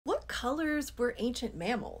colors were ancient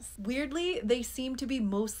mammals? Weirdly, they seem to be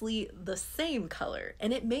mostly the same color,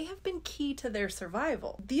 and it may have been key to their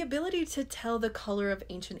survival. The ability to tell the color of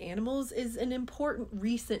ancient animals is an important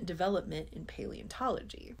recent development in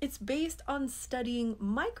paleontology. It's based on studying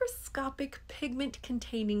microscopic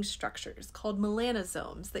pigment-containing structures called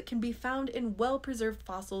melanosomes that can be found in well-preserved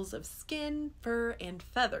fossils of skin, fur, and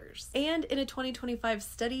feathers. And in a 2025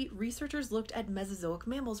 study, researchers looked at Mesozoic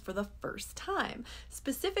mammals for the first time,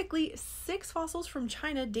 specifically 6 fossils from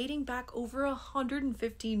China dating back over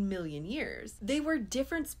 115 million years. They were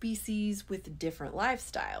different species with different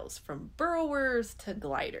lifestyles, from burrowers to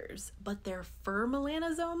gliders, but their fur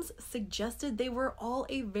melanosomes suggested they were all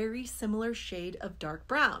a very similar shade of dark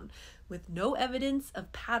brown, with no evidence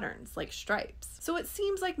of patterns like stripes. So it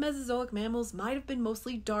seems like Mesozoic mammals might have been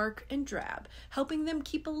mostly dark and drab, helping them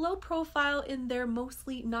keep a low profile in their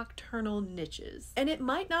mostly nocturnal niches. And it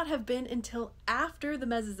might not have been until after the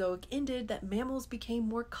Mesozoic ended that mammals became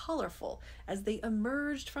more colorful as they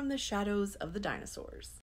emerged from the shadows of the dinosaurs.